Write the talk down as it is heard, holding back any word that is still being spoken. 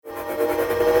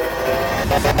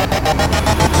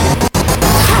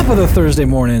Top of the Thursday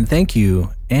morning. Thank you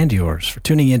and yours for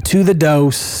tuning in to The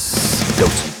Dose.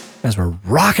 As we're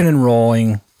rocking and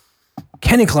rolling.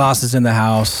 Kenny Kloss is in the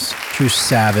house. True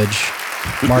savage.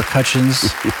 Mark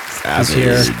Hutchins is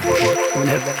here.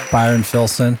 Byron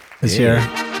Filson is here.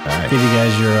 Right. Give you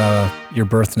guys your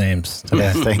birth names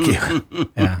today. Thank you.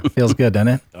 Yeah, feels good, doesn't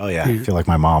it? Oh, yeah. I feel like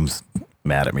my mom's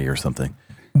mad at me or something.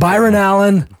 Byron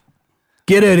Allen,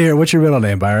 get in here. What's your middle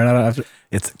name, Byron?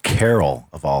 It's Carol,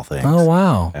 of all things. Oh,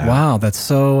 wow. Yeah. Wow, that's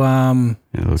so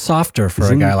softer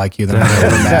for a guy like you than I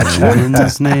would imagine.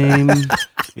 Woman's name.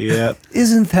 Yeah.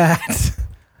 Isn't that?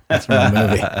 That's from the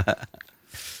movie.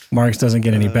 Mark's doesn't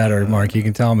get any better. Mark, you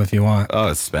can tell him if you want. Oh,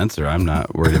 it's Spencer. I'm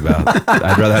not worried about.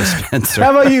 I'd rather have Spencer.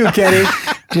 How about you, Kenny?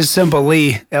 Just simple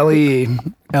Lee. L-E-E.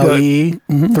 L-E,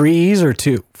 3 E's or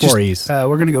 2? 4 E's.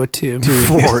 We're going to go with 2.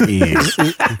 4 E's.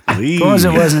 As long as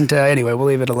it wasn't, anyway, we'll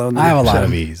leave it alone. I have a lot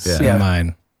of E's Yeah. in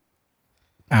mine.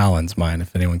 Alan's mine,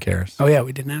 if anyone cares. Oh, yeah,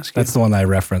 we didn't ask you. That's the one I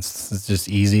referenced. It's just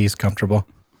easy. It's comfortable.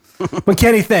 But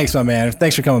Kenny, thanks, my man.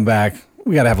 Thanks for coming back.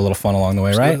 We got to have a little fun along the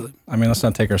way, Absolutely. right? I mean, let's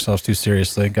not take ourselves too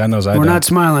seriously. God knows I We're don't. not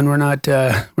smiling. We're not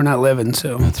living,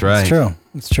 so. That's right. It's true.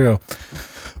 It's true.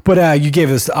 But you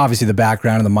gave us obviously the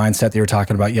background and the mindset that you were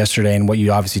talking about yesterday, and what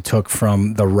you obviously took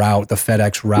from the route, the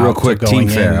FedEx route. Real quick, to going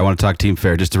Team Fair. in. I want to talk Team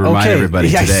Fair just to remind everybody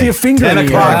Yeah, today. I see a finger 10 in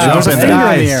the o'clock. air. There's a Jump in.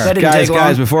 finger in the air. That didn't take long.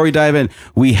 Guys, before we dive in,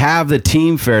 we have the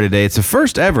Team Fair today. It's the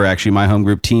first ever, actually, My Home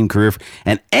Group Team Career.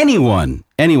 And anyone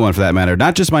for that matter,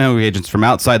 not just My Home Group agents from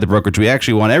outside the brokerage. We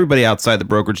actually want everybody outside the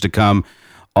brokerage to come.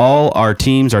 All our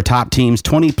teams, our top teams,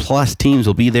 20 plus teams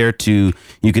will be there you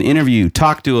can interview,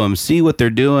 talk to them, see what they're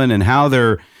doing and how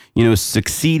they're,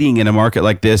 succeeding in a market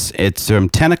like this. It's from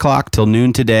 10 o'clock till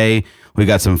noon today. We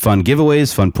got some fun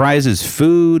giveaways, fun prizes,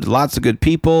 food, lots of good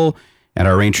people at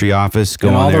our Raintree office. Go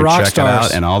And on all there, the rock check it out.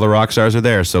 stars. And all the rock stars are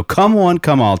there. So come one,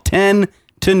 come all, 10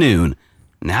 to noon.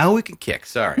 Now we can kick.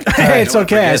 Sorry. Hey, it's Don't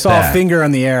okay. I forget saw that. a finger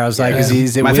in the air. I was like,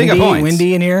 is it My finger points.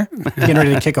 windy in here? Getting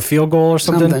ready to kick a field goal or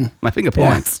something? My finger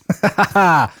points.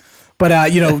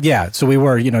 But, so we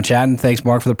were, chatting. Thanks,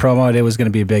 Mark, for the promo. It was going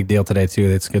to be a big deal today, too.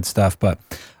 It's good stuff. But,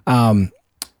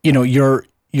 you're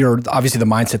obviously the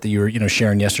mindset that you were,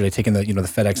 sharing yesterday, taking the,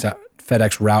 the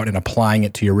FedEx route and applying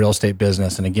it to your real estate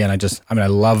business. And again, I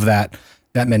love that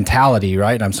mentality,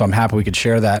 right? And I'm happy we could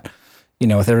share that,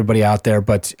 with everybody out there.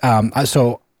 But,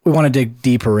 so we want to dig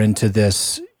deeper into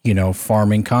this,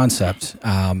 farming concept,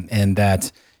 and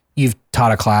that you've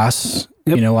taught a class.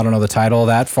 Yep. I don't know the title of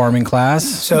that farming class.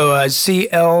 So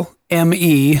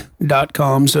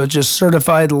CLME.com. So it's just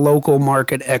certified local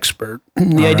market expert.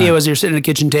 The idea was you're sitting at a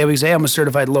kitchen table, you say, hey, I'm a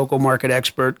certified local market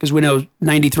expert, because we know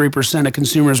 93% of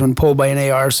consumers, when polled by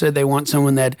an AR, said they want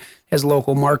someone that has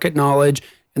local market knowledge,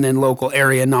 and then local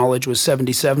area knowledge was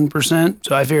 77%.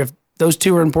 So I figure if those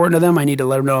two are important to them, I need to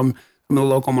let them know I'm a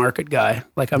local market guy.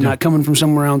 Like I'm not coming from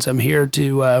somewhere else. I'm here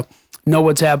to know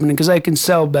what's happening, because I can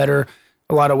sell better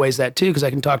a lot of ways that too, because I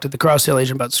can talk to the cross-sale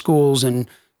agent about schools and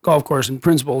golf course and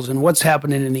principals and what's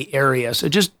happening in the area. So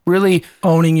just really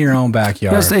Owning your own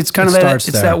backyard. it's kind of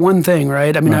that one thing,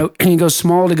 right? I mean, you go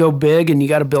small to go big, and you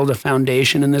got to build a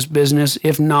foundation in this business.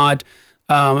 If not,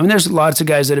 there's lots of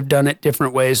guys that have done it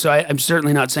different ways. So I'm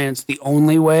certainly not saying it's the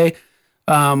only way.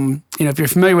 If you're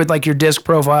familiar with like your disc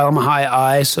profile, I'm a high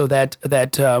I, so that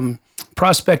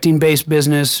prospecting based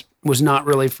business was not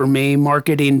really for me.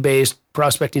 Marketing based,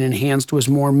 prospecting enhanced was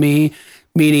more me,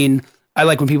 meaning I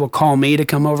like when people call me to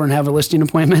come over and have a listing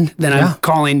appointment. Then I'm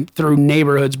calling through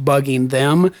neighborhoods, bugging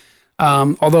them.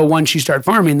 Although once you start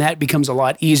farming, that becomes a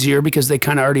lot easier, because they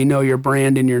kind of already know your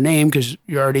brand and your name, because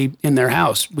you're already in their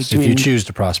house. If you choose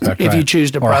to prospect, If you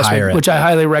choose to Or hire prospect, it. which I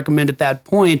highly recommend at that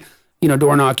point,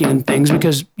 door knocking and things,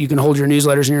 because you can hold your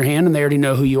newsletters in your hand and they already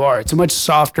know who you are. It's a much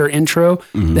softer intro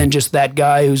than just that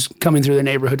guy who's coming through the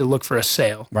neighborhood to look for a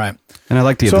sale. Right. And I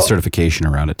like to get the certification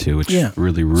around it too, which Yeah.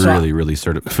 really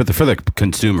for the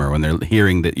consumer when they're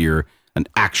hearing that you're an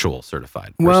actual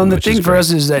certified person. Well, and the which is thing for great.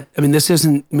 us is that,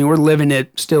 we're living it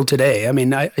still today.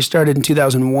 I started in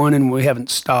 2001 and we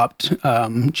haven't stopped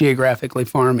geographically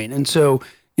farming. And so,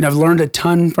 I've learned a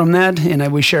ton from that,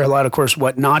 and we share a lot, of course,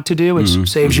 what not to do, which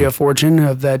saves you a fortune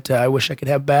of that I wish I could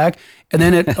have back. And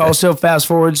then it also fast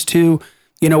forwards to,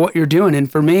 what you're doing.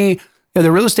 And for me,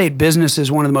 the real estate business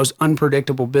is one of the most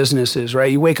unpredictable businesses,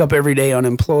 right? You wake up every day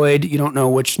unemployed. You don't know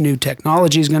which new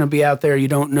technology is going to be out there. You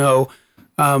don't know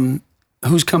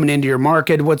who's coming into your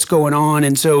market, what's going on.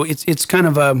 And so it's kind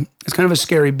of a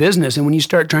scary business. And when you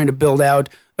start trying to build out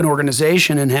an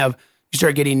organization and you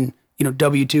start getting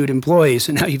W-2'd employees,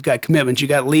 and now you've got commitments, you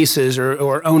got leases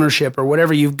or ownership or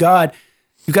whatever you've got,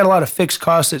 you've got a lot of fixed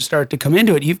costs that start to come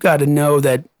into it. You've got to know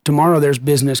that tomorrow there's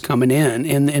business coming in.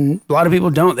 And a lot of people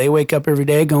don't. They wake up every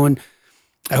day going,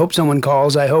 I hope someone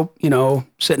calls. I hope,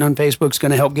 sitting on Facebook's going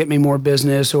to help get me more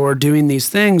business, or doing these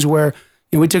things where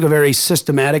we took a very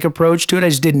systematic approach to it. I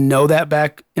just didn't know that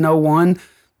back in 01,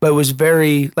 but it was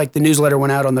very, like, the newsletter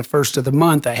went out on the first of the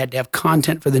month. I had to have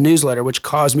content for the newsletter, which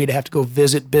caused me to have to go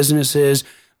visit businesses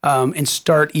and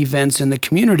start events in the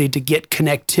community to get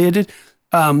connected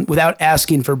without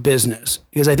asking for business.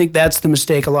 Because I think that's the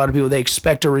mistake. A lot of people, they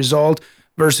expect a result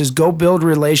versus go build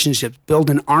relationships, build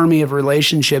an army of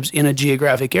relationships in a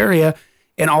geographic area,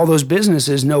 and all those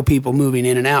businesses know people moving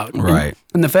in and out. Right.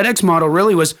 And the FedEx model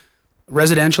really was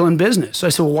residential and business. So I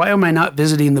said, well, why am I not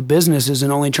visiting the businesses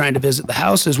and only trying to visit the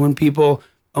houses when people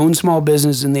own small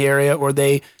business in the area, or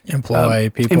they employ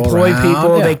people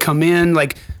around? Yeah. They come in,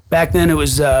 like back then it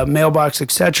was Mailbox,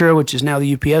 etc., which is now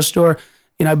the UPS store.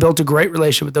 I built a great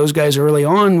relationship with those guys early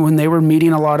on when they were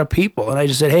meeting a lot of people. And I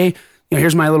just said, hey,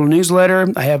 here's my little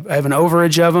newsletter. I have an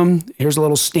overage of them. Here's a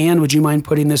little stand. Would you mind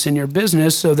putting this in your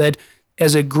business so that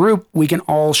as a group, we can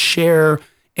all share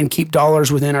and keep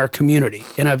dollars within our community?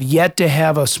 And I've yet to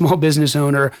have a small business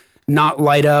owner not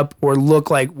light up or look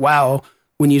like, wow,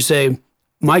 when you say,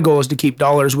 my goal is to keep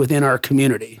dollars within our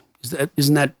community.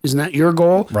 Isn't that your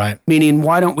goal? Right. Meaning,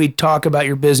 why don't we talk about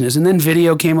your business? And then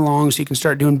video came along, so you can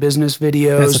start doing business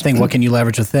videos. That's the thing. What can you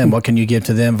leverage with them? What can you give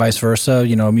to them? Vice versa.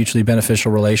 A mutually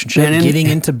beneficial relationship. And getting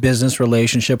into business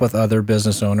relationship with other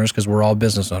business owners, because we're all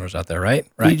business owners out there, right?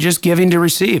 Right. You're just giving to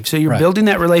receive. So you're building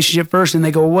that relationship first, and they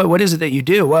go, what is it that you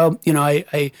do? Well,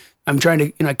 I'm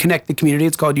trying to connect the community.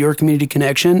 It's called Your Community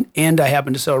Connection, and I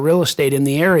happen to sell real estate in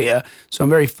the area, so I'm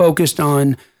very focused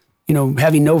on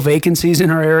having no vacancies in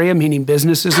our area, meaning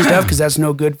businesses and stuff, because that's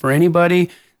no good for anybody,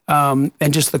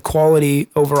 and just the quality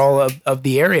overall of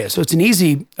the area. So it's an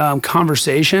easy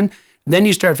conversation. Then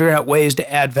you start figuring out ways to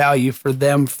add value for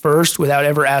them first without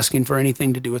ever asking for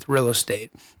anything to do with real estate.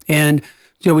 And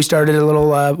we started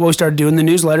we started doing the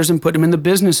newsletters and put them in the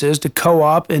businesses to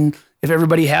co-op, and if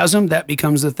everybody has them, that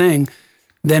becomes the thing.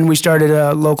 Then we started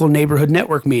a local neighborhood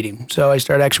network meeting. So I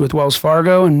started actually with Wells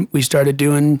Fargo, and we started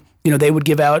doing, they would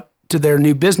give out to their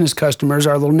new business customers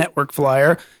our little network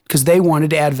flyer, because they wanted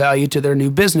to add value to their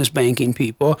new business banking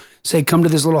people. Say, come to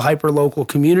this little hyper local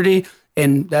community,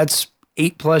 and that's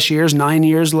 9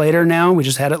 years later now. We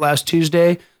just had it last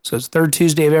Tuesday, so it's third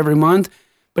Tuesday of every month.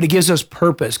 But it gives us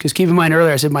purpose, because keep in mind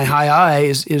earlier I said my high I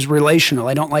is relational.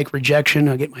 I don't like rejection.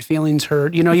 I get my feelings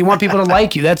hurt. You want people to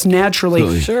like you. That's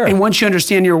naturally. Sure. And once you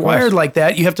understand you're wired like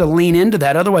that, you have to lean into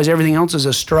that. Otherwise, everything else is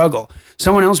a struggle.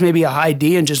 Someone else may be a high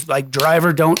D and just like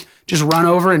driver, don't just run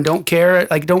over and don't care,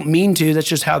 like don't mean to. That's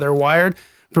just how they're wired.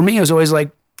 For me, it was always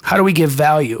like, how do we give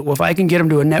value? Well, if I can get them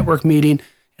to a network meeting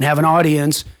and have an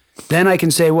audience, then I can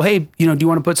say, well, hey, do you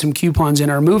want to put some coupons in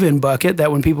our move-in bucket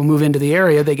that when people move into the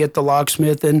area, they get the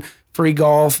locksmith and free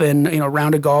golf and,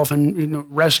 round of golf and,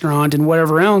 restaurant and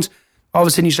whatever else. All of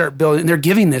a sudden you start building, and they're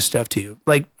giving this stuff to you.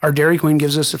 Like our Dairy Queen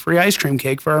gives us a free ice cream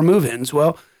cake for our move-ins.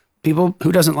 Well, people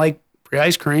who doesn't like free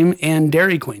ice cream and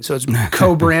Dairy Queen. So it's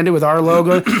co-branded with our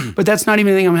logo, but that's not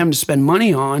even anything I'm having to spend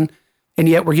money on. And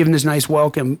yet we're giving this nice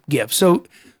welcome gift. So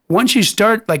once you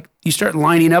start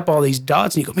lining up all these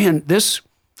dots and you go, man, this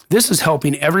is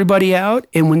helping everybody out.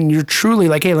 And when you're truly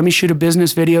like, hey, let me shoot a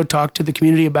business video, talk to the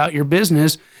community about your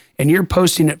business, and you're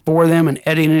posting it for them and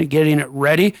editing it, getting it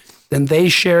ready, then they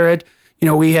share it.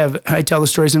 I tell the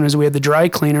story sometimes, we had the dry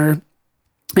cleaner,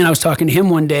 and I was talking to him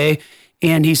one day,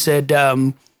 and he said,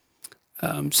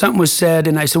 something was said,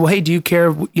 and I said, well, hey, do you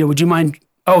care? Would you mind?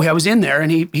 Oh, I was in there,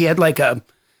 and he had like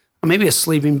maybe a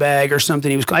sleeping bag or something.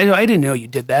 He was, I didn't know you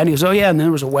did that. And he goes, oh yeah, and then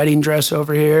there was a wedding dress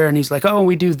over here, and he's like, oh,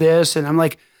 we do this, and I'm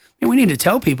like, we need to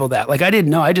tell people that. Like, I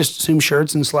didn't know. I just assumed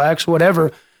shirts and slacks,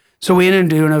 whatever. So we ended up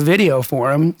doing a video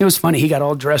for him. It was funny. He got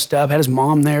all dressed up, had his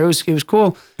mom there. It was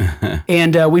cool.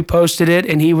 And we posted it,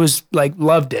 and he was like,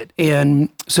 loved it. And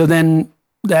so then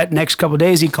that next couple of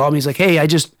days, he called me. He's like, hey, I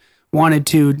just wanted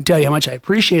to tell you how much I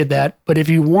appreciated that. But if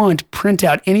you want, print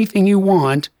out anything you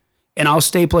want, and I'll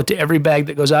staple it to every bag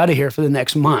that goes out of here for the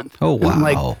next month. Oh, wow. And I'm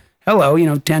like,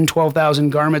 hello, 10, 12,000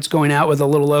 garments going out with a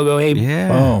little logo. Hey,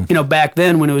 yeah. Back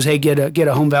then when it was, hey, get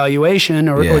a home valuation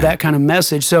or that kind of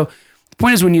message. So the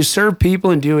point is, when you serve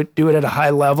people and do it at a high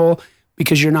level,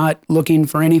 because you're not looking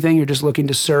for anything, you're just looking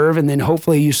to serve. And then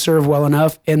hopefully you serve well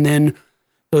enough. And then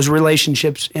those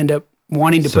relationships end up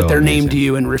wanting to put their name to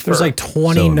you and refer. There's like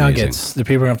 20 nuggets that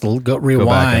people are going to have to go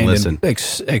rewind and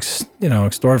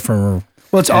extort from.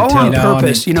 Well, it's all on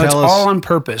purpose. It's all on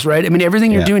purpose, right? I mean,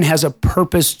 everything you're doing has a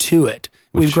purpose to it.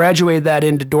 We've graduated that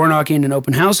into door knocking and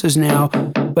open houses now,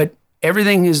 but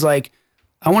everything is like,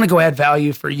 I want to go add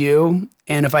value for you.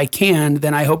 And if I can,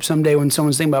 then I hope someday when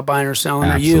someone's thinking about buying or selling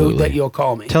or you, Absolutely. that you'll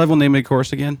call me. Tell everyone the name of the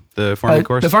course again, the farming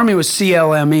course. The farming was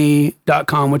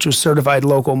CLME.com, which was Certified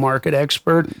Local Market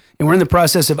Expert. And we're in the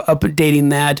process of updating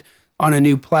that on a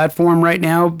new platform right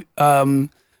now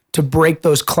to break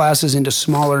those classes into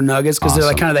smaller nuggets. Because they're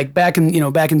like kind of like back in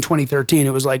 2013, it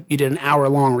was like you did an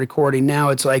hour-long recording. Now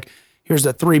it's like, here's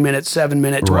a 3-minute,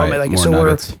 7-minute, 12-minute. Like, more so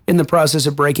nuggets. we're in the process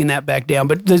of breaking that back down.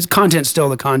 But the content's still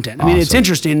the content. I mean, it's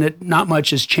interesting that not much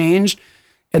has changed.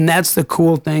 And that's the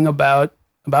cool thing about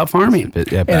farming.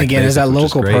 Yeah, And again, as that which is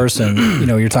local great. person,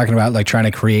 you're talking about like trying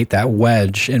to create that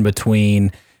wedge in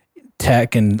between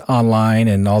tech and online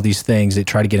and all these things that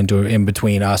try to get into in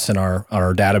between us and our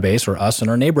database, or us and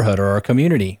our neighborhood or our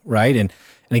community, right? And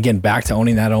again, back to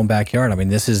owning that own backyard. I mean,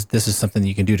 this is something that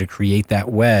you can do to create that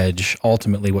wedge.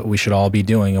 Ultimately, what we should all be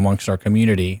doing amongst our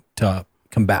community to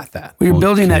combat that. We're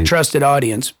building that trusted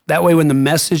audience. That way, when the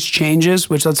message changes,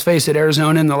 which let's face it,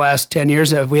 Arizona in the last 10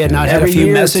 years, if we had not had a Every few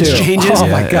year or message two. changes, Oh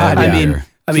my God, I yeah. mean,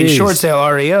 Jeez. short sale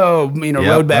REO,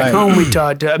 road back right. home. We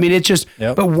taught. I mean, it's just.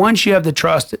 Yep. But once you have the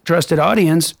trusted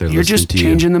audience, They're you're listening just to you.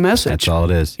 changing the message. That's all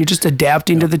it is. You're just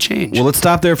adapting to the change. Well, let's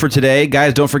stop there for today.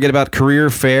 Guys, don't forget about Career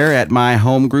Fair at my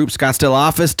home group, Scottsdale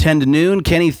office, 10 to noon.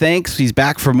 Kenny, thanks. He's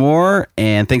back for more.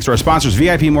 And thanks to our sponsors,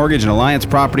 VIP Mortgage and Alliance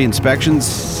Property Inspections.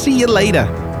 See you later.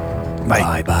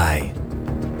 Bye. Bye.